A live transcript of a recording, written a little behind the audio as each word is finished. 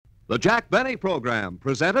The Jack Benny Program,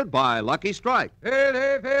 presented by Lucky Strike. Front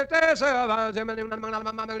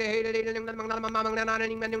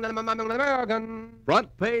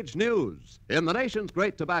page news. In the nation's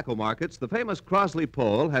great tobacco markets, the famous Crosley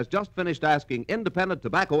poll has just finished asking independent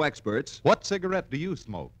tobacco experts, what cigarette do you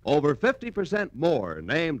smoke? over 50% more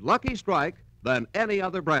named Lucky Strike than any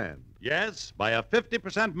other brand. Yes, by a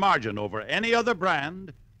 50% margin over any other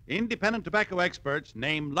brand, independent tobacco experts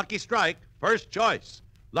name Lucky Strike first choice.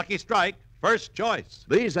 Lucky Strike, first choice.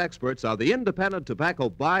 These experts are the independent tobacco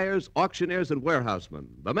buyers, auctioneers, and warehousemen,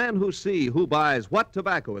 the men who see who buys what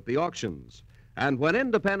tobacco at the auctions. And when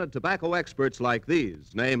independent tobacco experts like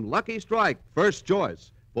these name Lucky Strike first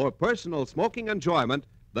choice for personal smoking enjoyment,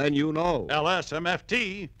 then you know.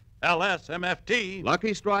 LSMFT, LSMFT.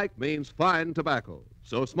 Lucky Strike means fine tobacco.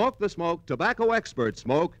 So smoke the smoke tobacco experts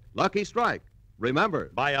smoke Lucky Strike. Remember,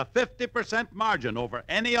 By a 50% margin over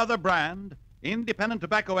any other brand, independent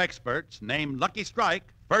tobacco experts name Lucky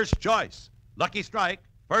Strike first choice. Lucky Strike,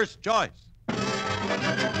 first choice.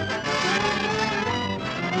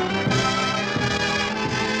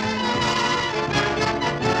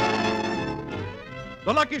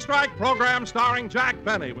 The Lucky Strike program starring Jack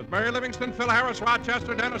Benny with Mary Livingston, Phil Harris,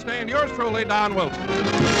 Rochester, Dennis Day, and yours truly, Don Wilson.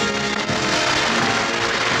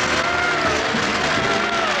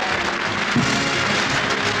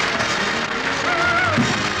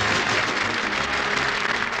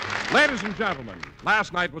 Ladies and gentlemen,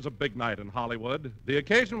 last night was a big night in Hollywood. The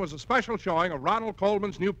occasion was a special showing of Ronald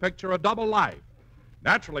Colman's new picture, A Double Life.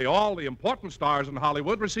 Naturally, all the important stars in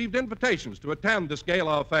Hollywood received invitations to attend this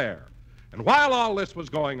gala affair. And while all this was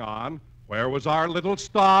going on, where was our little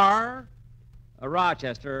star?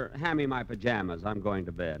 Rochester, hand me my pajamas. I'm going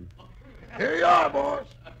to bed. Here you are, boss.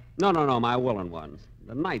 No, my woolen ones.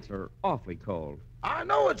 The nights are awfully cold. I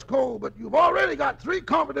know it's cold, but you've already got 3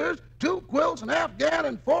 comforters, 2 quilts, an Afghan,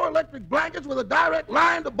 and 4 electric blankets with a direct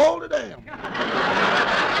line to Boulder Dam.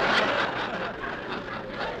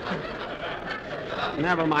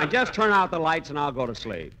 Never mind. Just turn out the lights and I'll go to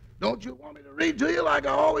sleep. Don't you want me to read to you like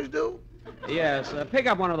I always do? Yes, pick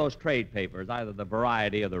up one of those trade papers, either the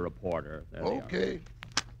Variety or the Reporter. There they are. Okay.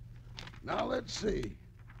 Now, let's see.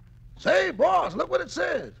 Say, boss, look what it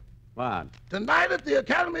says. What? Tonight at the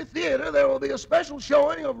Academy Theater, there will be a special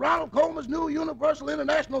showing of Ronald Colman's new Universal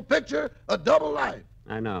International picture, A Double Life.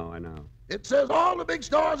 I know. It says all the big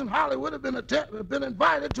stars in Hollywood have been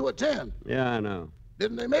invited to attend. Yeah, I know.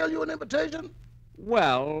 Didn't they mail you an invitation?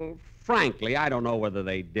 Well, frankly, I don't know whether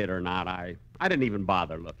they did or not. I didn't even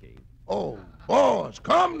bother looking. Oh, boss,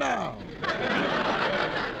 come now.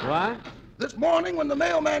 What? This morning when the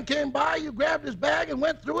mailman came by, you grabbed his bag and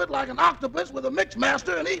went through it like an octopus with a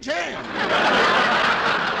mixmaster in each hand.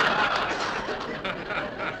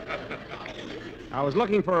 I was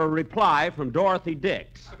looking for a reply from Dorothy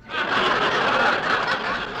Dix.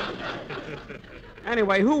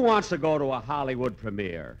 Anyway, who wants to go to a Hollywood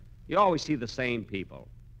premiere? You always see the same people.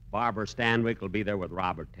 Barbara Stanwyck will be there with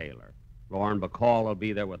Robert Taylor. Lauren Bacall will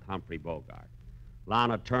be there with Humphrey Bogart.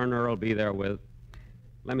 Lana Turner will be there with...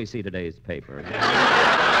 Let me see today's paper.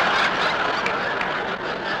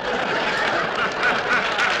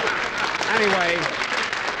 Anyway,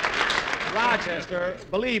 Rochester,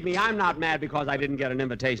 believe me, I'm not mad because I didn't get an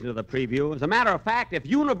invitation to the preview. As a matter of fact, if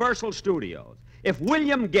Universal Studios, if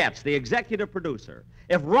William Getz, the executive producer,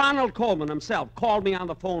 if Ronald Colman himself called me on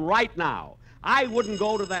the phone right now, I wouldn't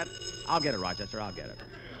go to that... I'll get it, Rochester, I'll get it.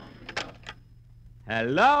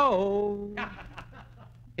 Hello?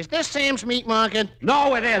 Is this Sam's Meat Market?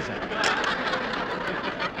 No, it isn't.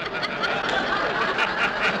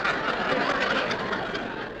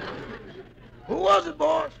 Who was it,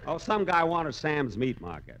 boss? Oh, some guy wanted Sam's Meat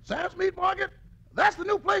Market. Sam's Meat Market? That's the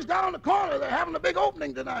new place down on the corner. They're having a big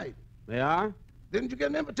opening tonight. They are? Didn't you get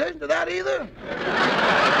an invitation to that either?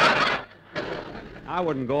 I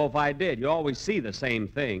wouldn't go if I did. You always see the same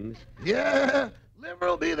things. Yeah, liver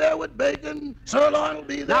will be there with bacon. Sirloin will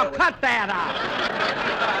be there Now with... cut that out.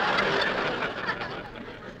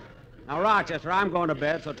 Now, Rochester, I'm going to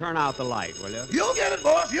bed, so turn out the light, will you? You'll get it,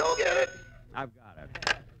 boss. You'll get it. I've got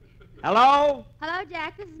it. Hello? Hello,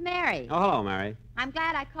 Jack. This is Mary. Oh, hello, Mary. I'm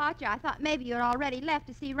glad I caught you. I thought maybe you had already left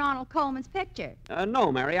to see Ronald Colman's picture.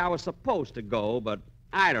 No, Mary, I was supposed to go, but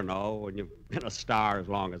I don't know. When you've been a star as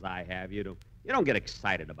long as I have, you don't get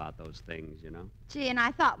excited about those things, you know. Gee, and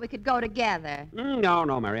I thought we could go together.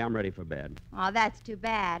 No, Mary, I'm ready for bed. Oh, that's too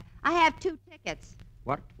bad. I have 2 tickets.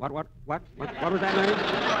 What was that, Mary?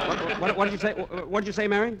 What did you say? What did you say,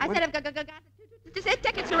 Mary? I said I've got the 2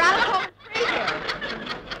 tickets to Ronald Colman's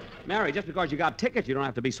preview. Mary, just because you got tickets, you don't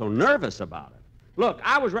have to be so nervous about it. Look,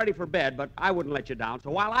 I was ready for bed, but I wouldn't let you down.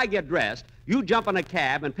 So while I get dressed, you jump in a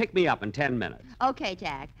cab and pick me up in 10 minutes. Okay,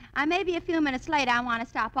 Jack. I may be a few minutes late. I want to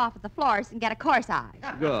stop off at the florist and get a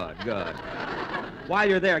corsage. Good, good. While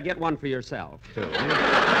you're there, get one for yourself, too.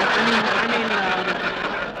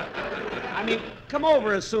 I mean, come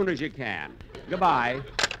over as soon as you can. Goodbye.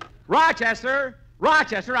 Rochester!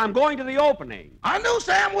 Rochester, I'm going to the opening. I knew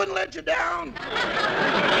Sam wouldn't let you down.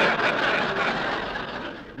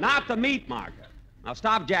 Not the meat market. Now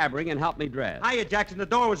stop jabbering and help me dress. Hiya, Jackson. The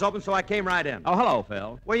door was open, so I came right in. Oh, hello,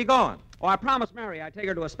 Phil. Where you going? Oh, I promised Mary I'd take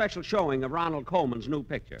her to a special showing of Ronald Colman's new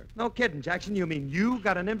picture. No kidding, Jackson. You mean you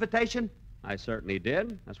got an invitation? I certainly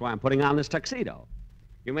did. That's why I'm putting on this tuxedo.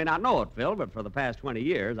 You may not know it, Phil, but for the past 20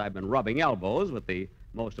 years, I've been rubbing elbows with the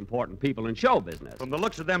most important people in show business. From the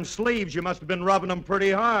looks of them sleeves, you must have been rubbing them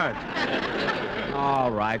pretty hard.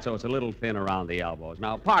 All right, so it's a little thin around the elbows.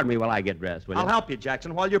 Now, pardon me while I get dressed, will you? I'll help you,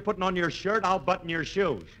 Jackson. While you're putting on your shirt, I'll button your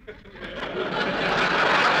shoes.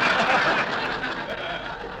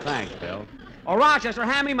 Thanks, Phil. Oh, Rochester,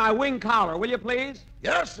 hand me my wing collar, will you, please?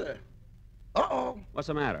 Yes, sir. Uh-oh. What's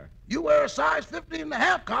the matter? You wear a size 15 and a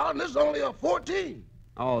half collar, and this is only a 14.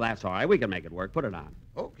 Oh, that's all right. We can make it work. Put it on.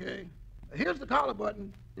 Okay. Here's the collar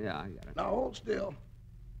button. Yeah, I got it. Now, hold still.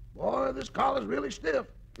 Boy, this collar's really stiff.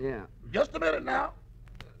 Yeah. Just a minute now.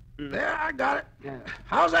 There, I got it. Yeah.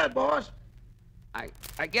 How's that, boss?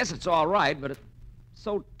 I guess it's all right, but it's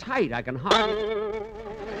so tight I can hardly...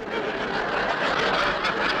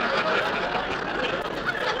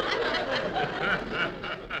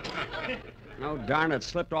 Oh, darn it,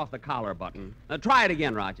 slipped off the collar button. Try it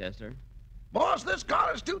again, Rochester. Boss, this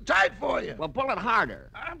collar's too tight for you. Well, pull it harder.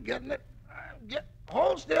 I'm getting it.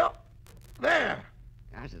 Hold still. There.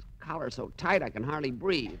 Gosh, this collar's so tight I can hardly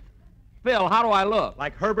breathe. Phil, how do I look?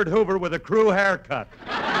 Like Herbert Hoover with a crew haircut.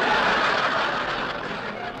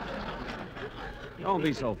 Don't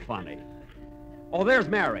be so funny. Oh, there's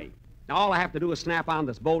Mary. Now, all I have to do is snap on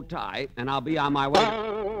this bow tie, and I'll be on my way.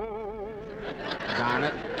 Darn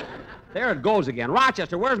it. There it goes again.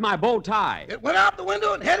 Rochester, where's my bow tie? It went out the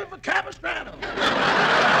window and headed for Capistrano.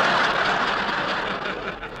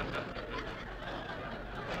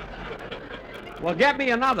 Well, get me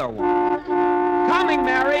another one. Coming,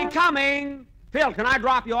 Mary, coming. Phil, can I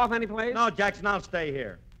drop you off any place? No, Jackson, I'll stay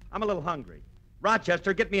here. I'm a little hungry.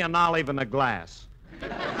 Rochester, get me an olive and a glass.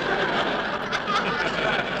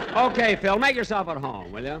 Okay, Phil, make yourself at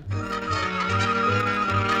home, will you?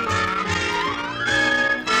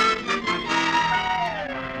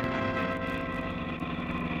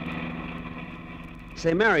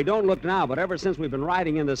 Say, Mary, don't look now, but ever since we've been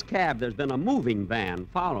riding in this cab, there's been a moving van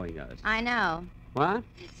following us. I know. What?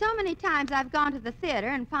 So many times I've gone to the theater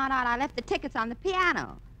and found out I left the tickets on the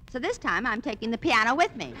piano. So this time I'm taking the piano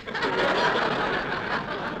with me.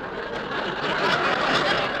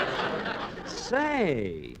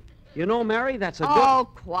 Say, you know, Mary, that's a good... Oh,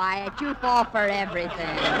 quiet. You fall for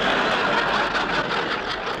everything.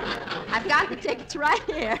 I've got the tickets right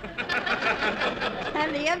here.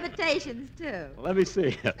 And the invitations, too. Let me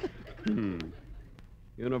see.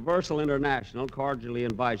 Universal International cordially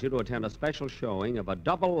invites you to attend a special showing of A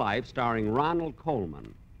Double Life starring Ronald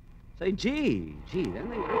Colman. Say, gee, they're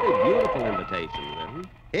really beautiful invitations, isn't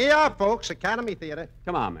they? Here you are, folks. Academy Theater.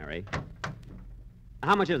 Come on, Mary.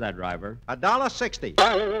 How much is that, driver? $1.60.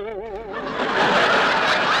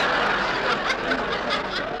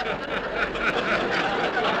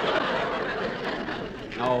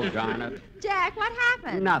 Oh, darn it. Jack, what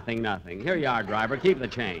happened? Nothing. Here you are, driver. Keep the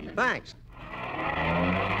change. Thanks.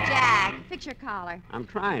 Jack, fix your collar. I'm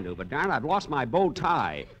trying to, but darn it, I've lost my bow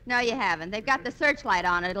tie. No, you haven't. They've got the searchlight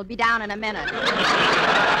on it. It'll be down in a minute.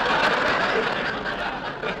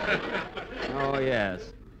 Oh,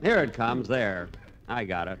 yes. Here it comes. There. I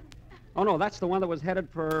got it. Oh, no, that's the one that was headed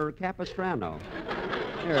for Capistrano.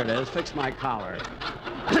 Here it is. Fix my collar.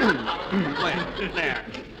 Wait, there.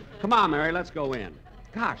 Come on, Mary, let's go in.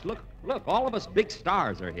 Gosh, look, all of us big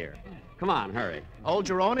stars are here. Come on, hurry. Hold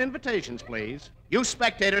your own invitations, please. You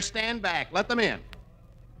spectators, stand back. Let them in.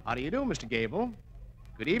 How do you do, Mr. Gable?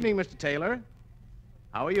 Good evening, Mr. Taylor.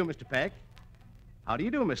 How are you, Mr. Peck? How do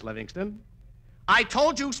you do, Miss Livingston? I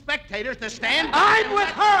told you spectators to stand back. I'm with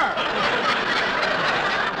her!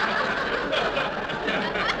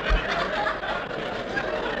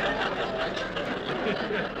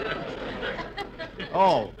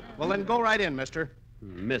 Oh, well then go right in, mister.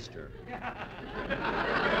 Mister.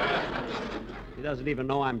 He doesn't even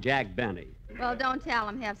know I'm Jack Benny. Well, don't tell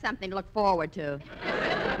him. Have something to look forward to.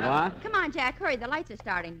 What? Come on, Jack, hurry. The lights are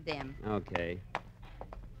starting to dim. Okay.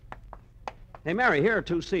 Hey, Mary, here are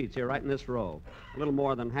 2 seats here, right in this row. A little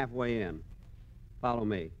more than halfway in. Follow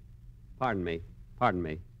me. Pardon me. Pardon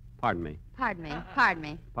me. Pardon me. Pardon me. Pardon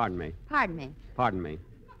me. Pardon me. Pardon me. Pardon me.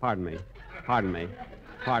 Pardon me. Pardon me.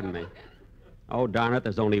 Pardon me. Oh, darn it,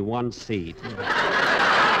 there's only one seat.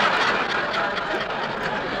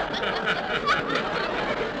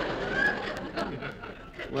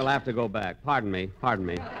 We'll have to go back. Pardon me. Pardon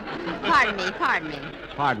me. Pardon me. Pardon me.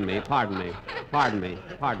 Pardon me. Pardon me. Pardon me.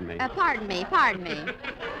 Pardon me. Pardon me. Pardon me.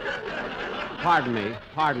 Pardon me.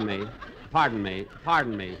 Pardon me. Pardon me.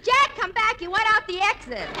 Pardon me. Jack, come back. You went out the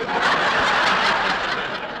exit.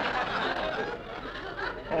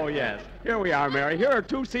 Oh, yes. Here we are, Mary. Here are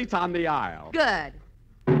 2 seats on the aisle. Good.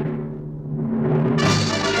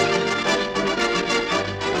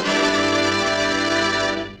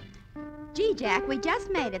 Gee, Jack, we just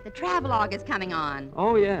made it. The travelogue is coming on.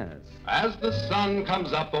 Oh, yes. As the sun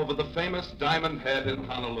comes up over the famous Diamond Head in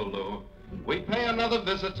Honolulu, we pay another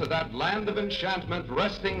visit to that land of enchantment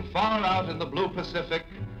resting far out in the blue Pacific,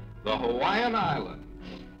 the Hawaiian Islands.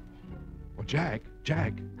 Well, Jack.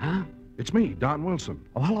 Huh? It's me, Don Wilson.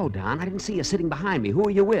 Oh, hello, Don. I didn't see you sitting behind me. Who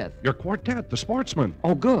are you with? Your quartet, the Sportsmen.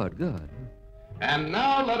 Oh, good, good. And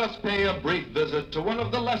now let us pay a brief visit to one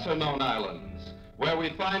of the lesser-known islands, where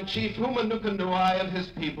we find Chief Humanukanuai and his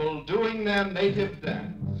people doing their native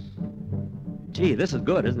dance. Gee, this is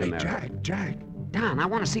good, isn't it, Hey, Mary? Jack. Don, I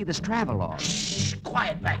want to see this travelogue. Shh,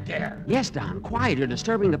 quiet back there. Yes, Don, quiet. You're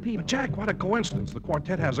disturbing the people. But, Jack, what a coincidence. The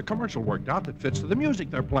quartet has a commercial worked out that fits to the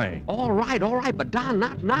music they're playing. All right, but Don,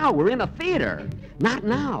 not now. We're in a theater. Not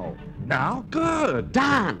now. Now? Good.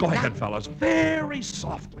 Don! Go Don, ahead, fellas. Very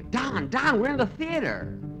softly. Don, we're in the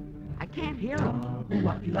theater. I can't hear him. Don,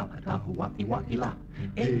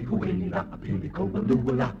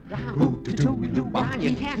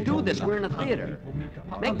 you can't do this. We're in a theater.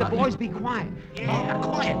 Make the boys be quiet. Yeah,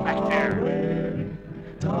 quiet back there.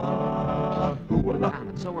 Don,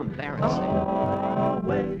 it's so embarrassing.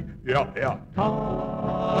 Yeah.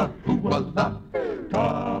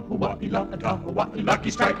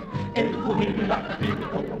 Lucky Strike,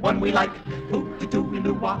 one we like.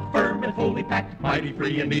 Hoo-dee-doo-wee-loo-wah, firm and fully packed, mighty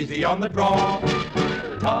free and easy on the draw.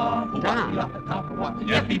 Don.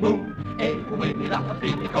 Yappy boom,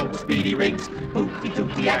 go speedy rings,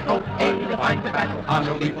 hooty-tooty-acco, to find tobacco, on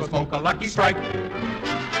no leaf will smoke a Lucky Strike.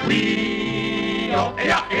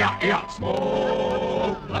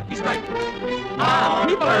 Smoke Lucky Strike.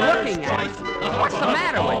 People are looking at us. What's the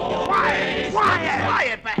matter with you?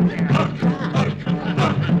 Quiet back there.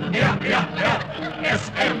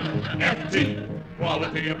 SMFT.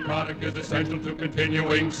 Quality of product is essential to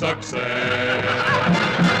continuing success.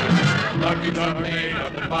 Lucky's are made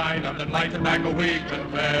of the fine of the light tobacco we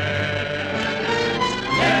confess.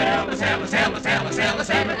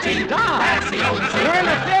 MFT. Don, we're in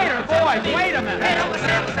the theater, boys. Wait a minute. Wait a minute.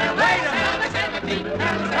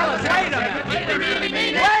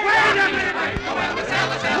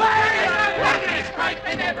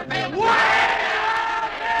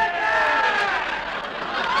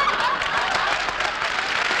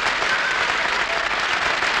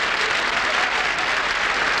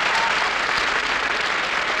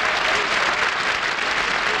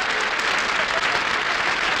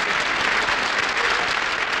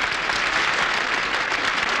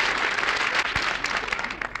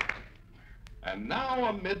 And now,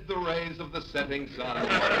 amid the rays of the setting sun,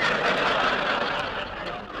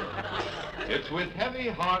 it's with heavy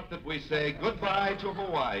heart that we say goodbye to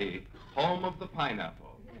Hawaii, home of the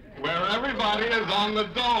pineapple, where everybody is on the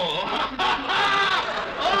dole.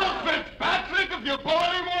 Oh, Fitzpatrick, if you pull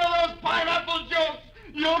any more of those pineapple jokes,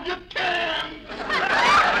 you'll get canned.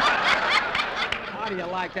 How do you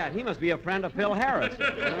like that? He must be a friend of Phil Harris.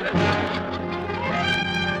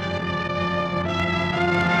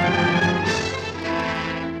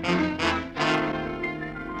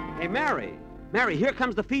 Hey, Mary. Mary, here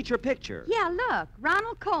comes the feature picture. Yeah, look.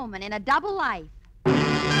 Ronald Colman in A Double Life.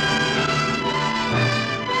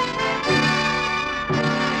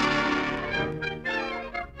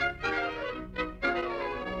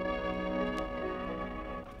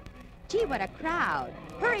 Gee, what a crowd.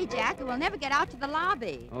 Hurry, Jack, or we'll never get out to the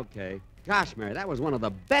lobby. Okay. Gosh, Mary, that was one of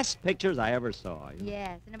the best pictures I ever saw.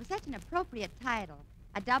 Yes, and it was such an appropriate title.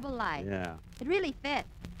 A Double Life. Yeah. It really fit.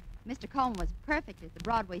 Mr. Colman was perfect as the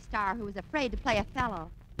Broadway star who was afraid to play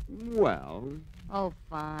Othello. Well, Oh,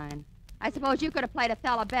 fine. I suppose you could have played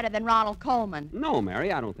Othello better than Ronald Colman. no,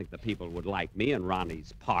 Mary, I don't think the people would like me and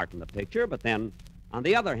Ronnie's part in the picture, but then, on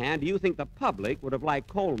the other hand, do you think the public would have liked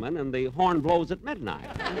Coleman and The Horn Blows at Midnight?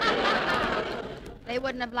 They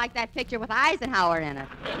wouldn't have liked that picture with Eisenhower in it.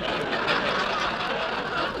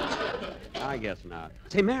 I guess not.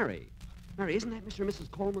 Say, Mary, isn't that Mr. and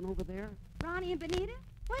Mrs. Coleman over there? Ronnie and Benita?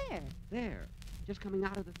 Where? There, just coming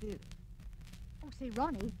out of the theater. Oh, say,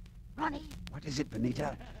 Ronnie. Ronnie. What is it,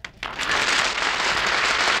 Benita?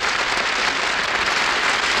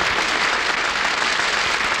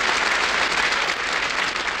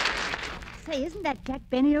 Say, isn't that Jack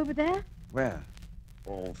Benny over there? Where?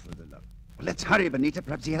 Oh, for the love. Well, let's hurry, Benita.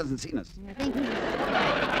 Perhaps he hasn't seen us. I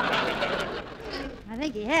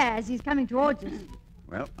think he has. He's coming towards us.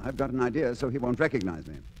 Well, I've got an idea so he won't recognize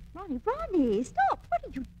me. Ronnie, stop. What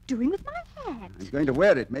are you doing with my hat? I'm going to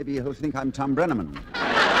wear it. Maybe he'll think I'm Tom Brenneman.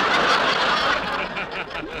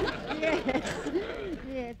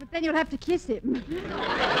 Yes, but then you'll have to kiss him.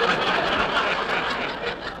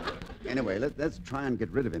 Anyway, let's try and get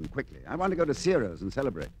rid of him quickly. I want to go to Ciro's and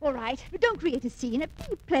celebrate. All right, but don't create a scene.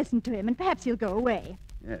 Be pleasant to him, and perhaps he'll go away.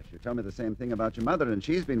 Yes, you told me the same thing about your mother, and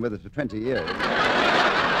she's been with us for 20 years.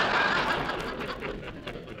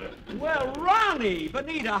 Well, Ronnie,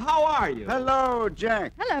 Benita, how are you? Hello,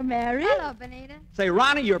 Jack. Hello, Mary. Hello, Benita. Say,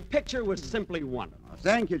 Ronnie, your picture was simply wonderful. Oh,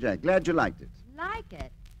 thank you, Jack. Glad you liked it. Like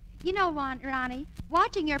it. You know, Ronnie,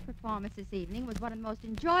 watching your performance this evening was one of the most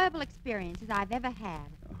enjoyable experiences I've ever had.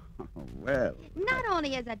 Oh, well. Not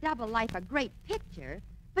only is A Double Life a great picture,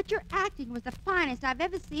 but your acting was the finest I've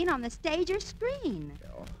ever seen on the stage or screen.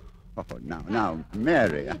 Oh, now,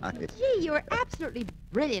 Mary, Gee, you were absolutely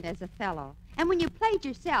brilliant as a fellow. And when you played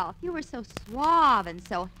yourself, you were so suave and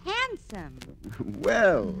so handsome.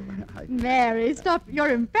 Well, Mary, stop. You're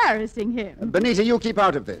embarrassing him. Benita, you keep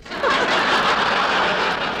out of this.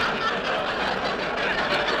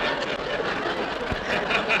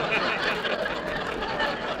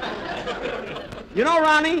 You know,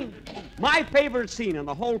 Ronnie, my favorite scene in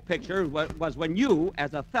the whole picture was when you,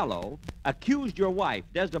 as Othello, accused your wife,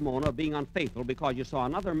 Desdemona, of being unfaithful because you saw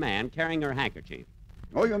another man carrying her handkerchief.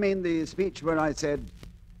 Oh, you mean the speech where I said,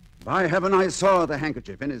 "By heaven, I saw the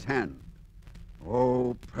handkerchief in his hand.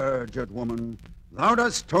 Oh, perjured woman, thou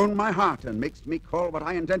dost stone my heart and makest me call what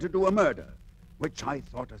I intend to do a murder, which I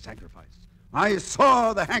thought a sacrifice. I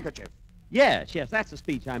saw the handkerchief." Yes, that's the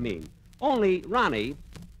speech I mean. Only, Ronnie,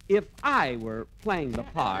 if I were playing the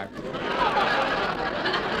part,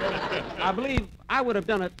 I believe I would have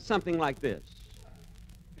done it something like this.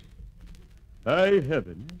 By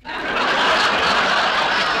heaven.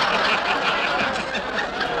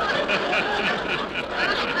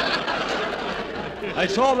 I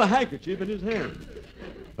saw the handkerchief in his hand.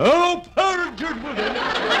 Oh, perjured woman!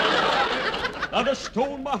 Thou dost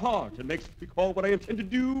stone my heart and makes me call what I intend to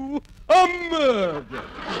do a murder.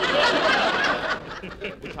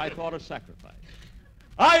 Which I thought a sacrifice.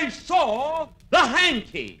 I saw the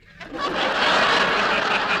hanky.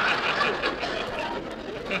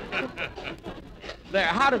 There,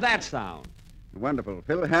 how did that sound? Wonderful.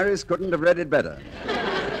 Phil Harris couldn't have read it better.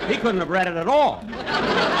 He couldn't have read it at all.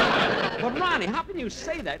 But, Ronnie, how can you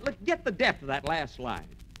say that? Look, get the depth of that last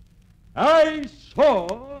line. I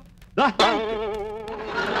saw the hanky.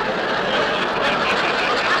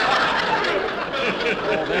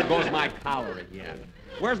 Oh, there goes my collar again.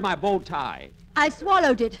 Where's my bow tie? I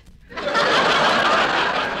swallowed it.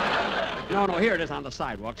 No, here it is on the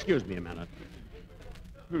sidewalk. Excuse me a minute.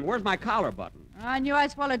 Where's my collar button? I knew I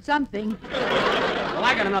swallowed something. Well,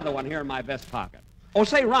 I got another one here in my vest pocket. Oh,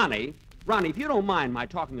 say, Ronnie, if you don't mind my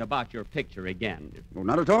talking about your picture again. Oh,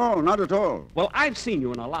 not at all, not at all. Well, I've seen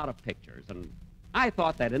you in a lot of pictures, and I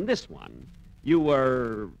thought that in this one, you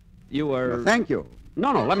were... Well, thank you.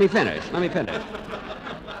 No, let me finish.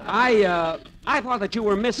 I thought that you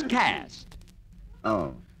were miscast.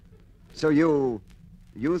 Oh. So you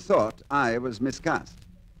thought I was miscast?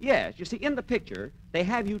 Yes. You see, in the picture, they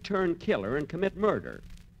have you turn killer and commit murder.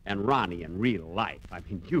 And Ronnie, in real life, I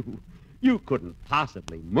mean, you couldn't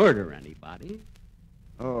possibly murder anybody.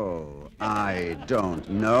 Oh, I don't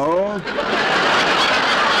know.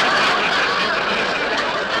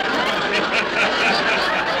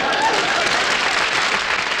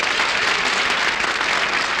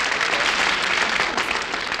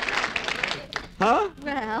 Huh?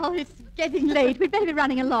 Well, it's getting late. We'd better be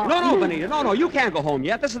running along. No, Benita. No, you can't go home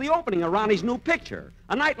yet. This is the opening of Ronnie's new picture.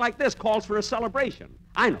 A night like this calls for a celebration.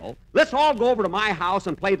 I know. Let's all go over to my house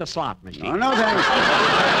and play the slot machine. Oh, no, thanks.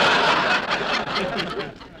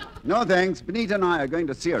 No, thanks. Benita and I are going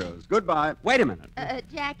to Ciro's. Goodbye. Wait a minute.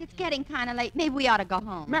 Jack, it's getting kind of late. Maybe we ought to go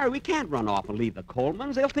home. Mary, we can't run off and leave the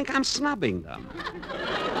Colmans. They'll think I'm snubbing them.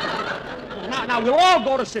 Now, we'll all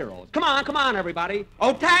go to Ciro's. Come on, everybody.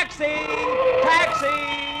 Oh, taxi!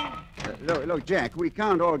 Look, Jack, we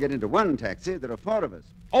can't all get into one taxi. There are 4 of us.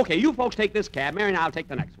 Okay, you folks take this cab. Mary and I'll take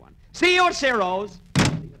the next one. See you at Ciro's.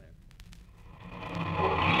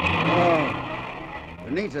 Oh,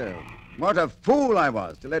 Benita, What a fool I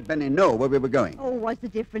was to let Benny know where we were going. Oh, what's the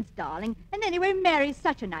difference, darling? And anyway, Mary's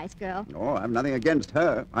such a nice girl. Oh, I've nothing against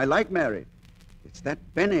her. I like Mary. It's that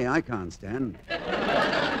Benny I can't stand.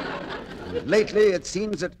 And lately, it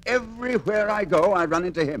seems that everywhere I go, I run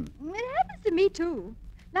into him. It happens to me, too.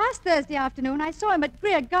 Last Thursday afternoon, I saw him at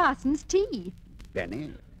Greer Garson's tea.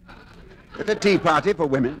 Benny? At a tea party for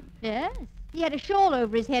women? Yes. He had a shawl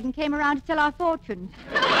over his head and came around to tell our fortunes.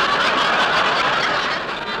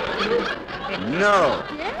 No.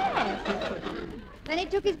 Yes. Then he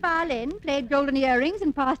took his violin, played golden earrings,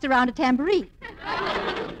 and passed around a tambourine.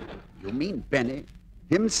 You mean Benny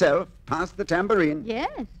himself passed the tambourine?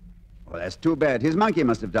 Yes. Well, that's too bad. His monkey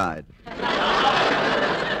must have died.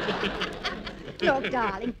 Look,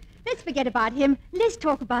 darling, let's forget about him. Let's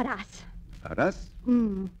talk about us. About us?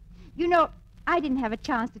 You know, I didn't have a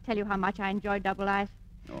chance to tell you how much I enjoyed Double Life.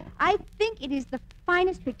 Oh. I think it is the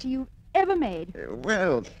finest picture you've ever made.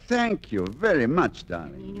 Well, thank you very much,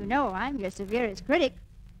 darling. You know, I'm your severest critic.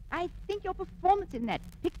 I think your performance in that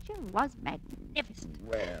picture was magnificent.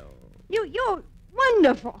 Well... You're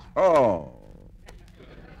wonderful. Oh.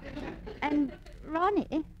 And,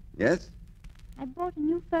 Ronnie, Yes? I bought a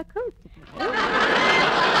new fur coat today.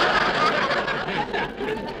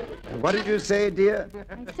 What did you say, dear?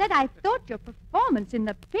 I said I thought your performance in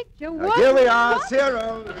the picture was... Here we are, wonderful.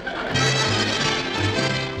 Cyril.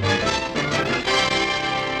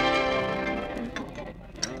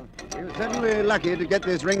 You're certainly lucky to get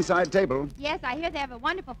this ringside table. Yes, I hear they have a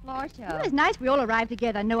wonderful floor show. It was nice we all arrived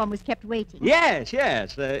together. No one was kept waiting. Yes,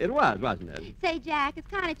 it was, wasn't it? Say, Jack, it's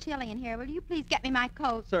kind of chilly in here. Will you please get me my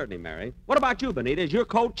coat? Certainly, Mary. What about you, Benita? Is your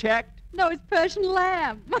coat checked? No, it's Persian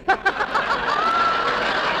lamb.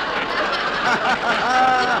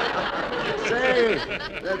 Say,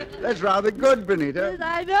 that's rather good, Benita. Yes,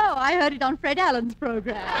 I know. I heard it on Fred Allen's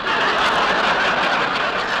program.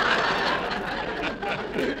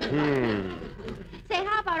 Say,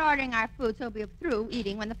 how about ordering our food so we'll be through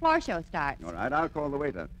eating when the floor show starts? All right, I'll call the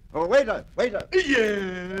waiter. Oh, waiter! Waiter,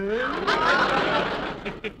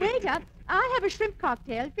 I'll have a shrimp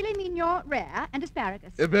cocktail, filet mignon rare, and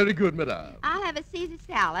asparagus. Very good, madame. I'll have a Caesar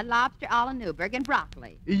salad, lobster a la Newburg, and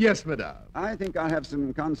broccoli. Yes, madame. I think I'll have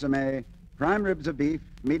some consomme, prime ribs of beef,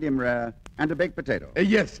 medium rare, and a baked potato.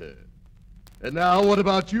 Yes, sir. And now, what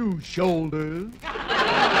about you, shoulders?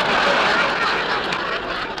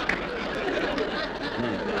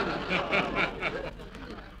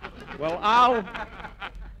 Well,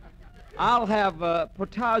 I'll have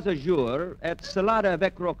potage au jour et salade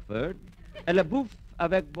avec roquefort, et la bouffe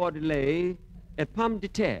avec bordelais et pomme de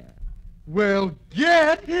terre. Well,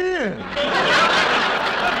 get him.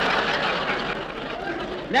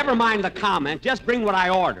 Never mind the comment. Just bring what I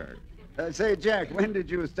ordered. Say, Jack, when did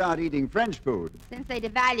you start eating French food? Since they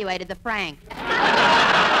devaluated the franc.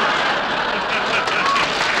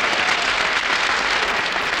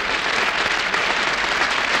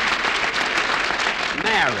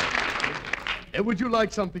 Mary. Would you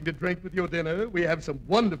like something to drink with your dinner? We have some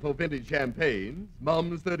wonderful vintage champagnes.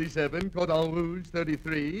 Mum's 37, Cordon Rouge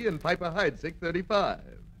 33, and Piper Heidsieck 35.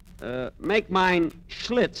 Make mine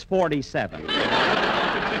Schlitz 47.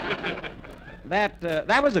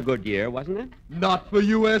 That was a good year, wasn't it? Not for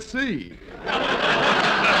USC. Look,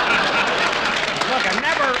 and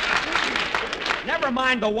never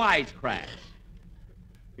mind the wisecracks.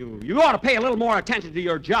 You ought to pay a little more attention to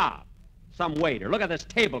your job. Some waiter. Look at this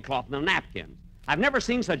tablecloth and the napkins. I've never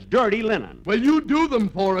seen such dirty linen. Well, you do them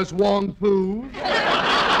for us, Wong Fu.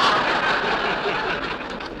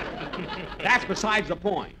 That's besides the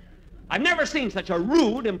point. I've never seen such a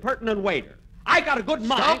rude, impertinent waiter. I got a good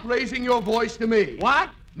mind. Stop raising your voice to me. What?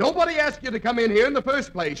 Nobody asked you to come in here in the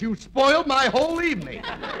first place. You spoiled my whole evening.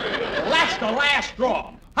 Well, that's the last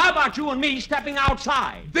straw. How about you and me stepping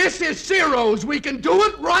outside? This is Ciro's. We can do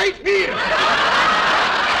it right here.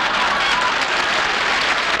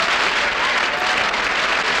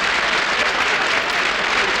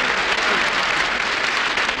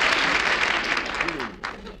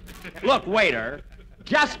 Look, waiter,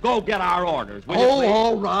 just go get our orders, will you, Oh, please?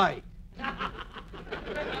 all right.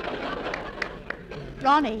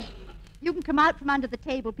 Ronnie, you can come out from under the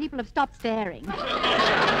table. People have stopped staring.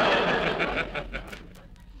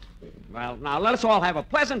 Well, now let us all have a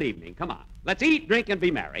pleasant evening. Come on. Let's eat, drink, and be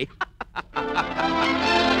merry.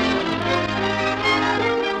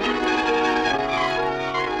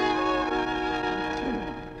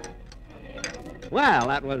 Well,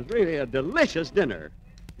 that was really a delicious dinner.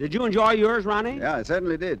 Did you enjoy yours, Ronnie? Yeah, I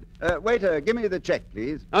certainly did. Waiter, give me the check,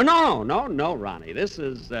 please. Oh, no, Ronnie. This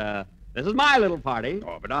is my little party.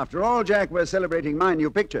 Oh, but after all, Jack, we're celebrating my new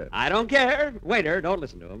picture. I don't care. Waiter, don't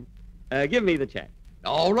listen to him. Give me the check.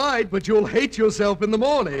 All right, but you'll hate yourself in the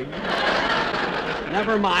morning.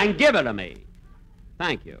 Never mind. Give it to me.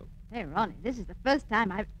 Thank you. Hey, Ronnie, this is the first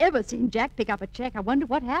time I've ever seen Jack pick up a check. I wonder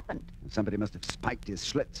what happened. Somebody must have spiked his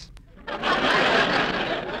slits.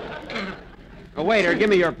 Oh, waiter, give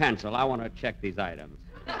me your pencil. I want to check these items.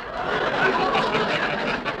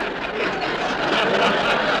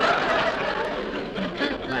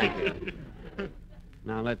 Thank you.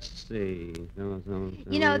 Now, let's see.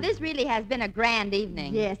 You know, this really has been a grand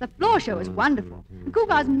evening. Yes, the floor show is wonderful. And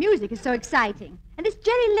Cougar's music is so exciting. And it's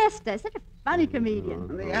Jerry Lester, such a funny comedian.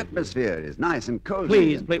 And the atmosphere is nice and cozy.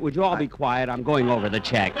 Please, would you all be quiet? I'm going over the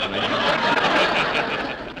check.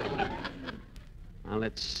 Now,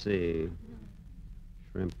 let's see.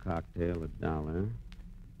 Shrimp cocktail, $1.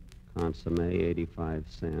 Consomme, 85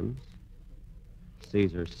 cents.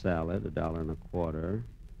 Caesar salad, $1.25.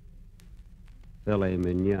 Filet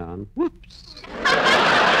mignon. Whoops.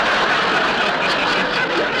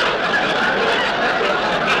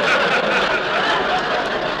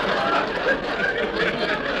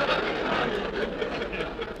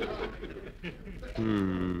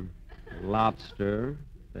 Lobster.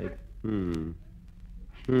 Steak.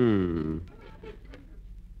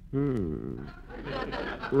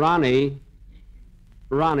 Ronnie,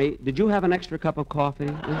 did you have an extra cup of coffee?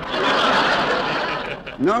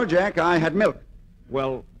 No, Jack, I had milk.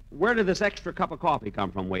 Well, where did this extra cup of coffee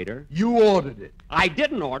come from, waiter? You ordered it. I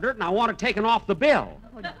didn't order it, and I want it taken off the bill.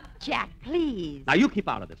 Oh, Jack, please. Now, you keep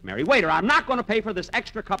out of this, Mary. Waiter, I'm not going to pay for this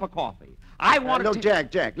extra cup of coffee. I want No, to...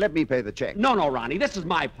 Jack, let me pay the check. No, Ronnie, this is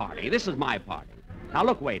my party. Now,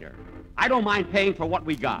 look, waiter, I don't mind paying for what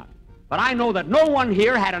we got, but I know that no one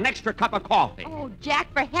here had an extra cup of coffee. Oh,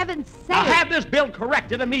 Jack, for heaven's sake. Now, have this bill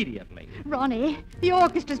corrected immediately. Ronnie, the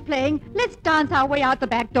orchestra's playing. Let's dance our way out the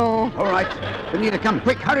back door. All right. Benita, come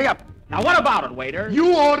quick. Hurry up. Now, what about it, waiter?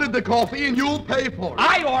 You ordered the coffee and you'll pay for it.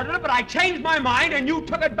 I ordered it, but I changed my mind and you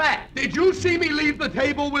took it back. Did you see me leave the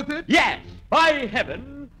table with it? Yes. By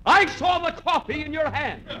heaven, I saw the coffee in your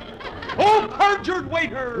hand. Oh, perjured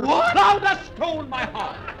waiter! What? Thou dost stole my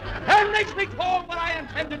heart and makes me call what I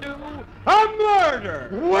intend to do a murder.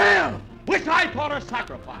 Well, which I thought a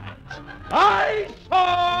sacrifice. I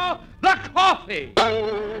saw the coffee.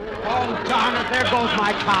 Oh, darn it, there goes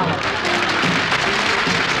my collar.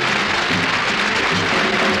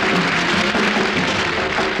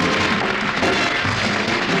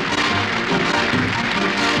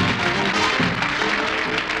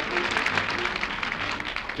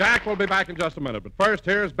 Jack will be back in just a minute, but first,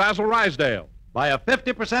 here's Basil Rysdale. By a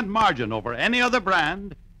 50% margin over any other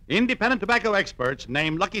brand, independent tobacco experts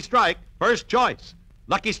name Lucky Strike first choice.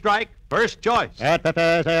 Lucky Strike, first choice. American.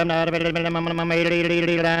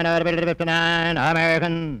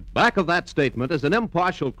 Back of that statement is an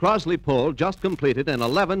impartial Crosley poll just completed in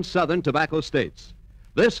 11 southern tobacco states.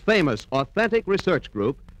 This famous, authentic research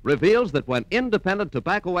group reveals that when independent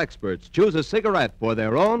tobacco experts choose a cigarette for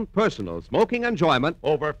their own personal smoking enjoyment,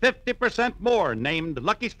 over 50% more named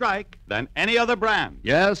Lucky Strike than any other brand.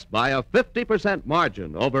 Yes, by a 50%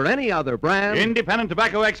 margin over any other brand. Independent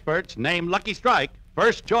tobacco experts name Lucky Strike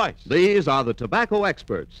first choice. These are the tobacco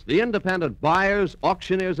experts, the independent buyers,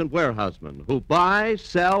 auctioneers, and warehousemen who buy,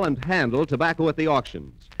 sell, and handle tobacco at the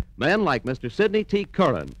auctions. Men like Mr. Sidney T.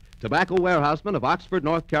 Curran, tobacco warehouseman of Oxford,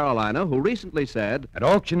 North Carolina, who recently said, "At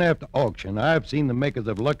auction after auction, I've seen the makers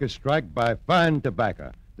of Lucky Strike buy fine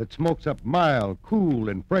tobacco that smokes up mild, cool,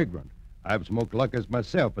 and fragrant. I've smoked Lucky's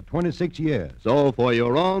myself for 26 years. So for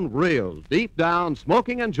your own real, deep-down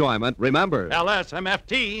smoking enjoyment, remember,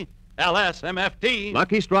 LSMFT, LSMFT.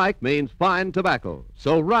 Lucky Strike means fine tobacco,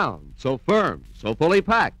 so round, so firm, so fully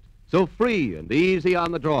packed, so free and easy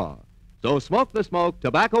on the draw. So smoke the smoke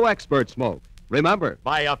tobacco expert smoke. Remember,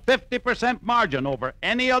 by a 50% margin over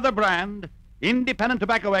any other brand, independent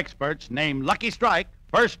tobacco experts name Lucky Strike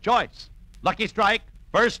first choice. Lucky Strike,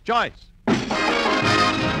 first choice.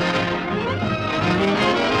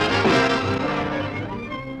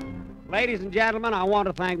 Ladies and gentlemen, I want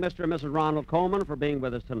to thank Mr. and Mrs. Ronald Colman for being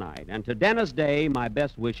with us tonight. And to Dennis Day, my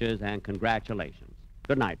best wishes and congratulations.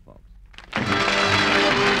 Good night, folks.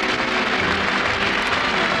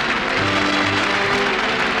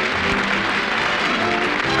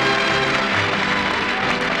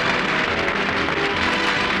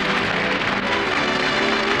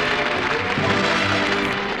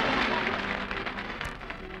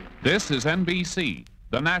 This is NBC,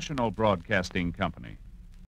 the national broadcasting company.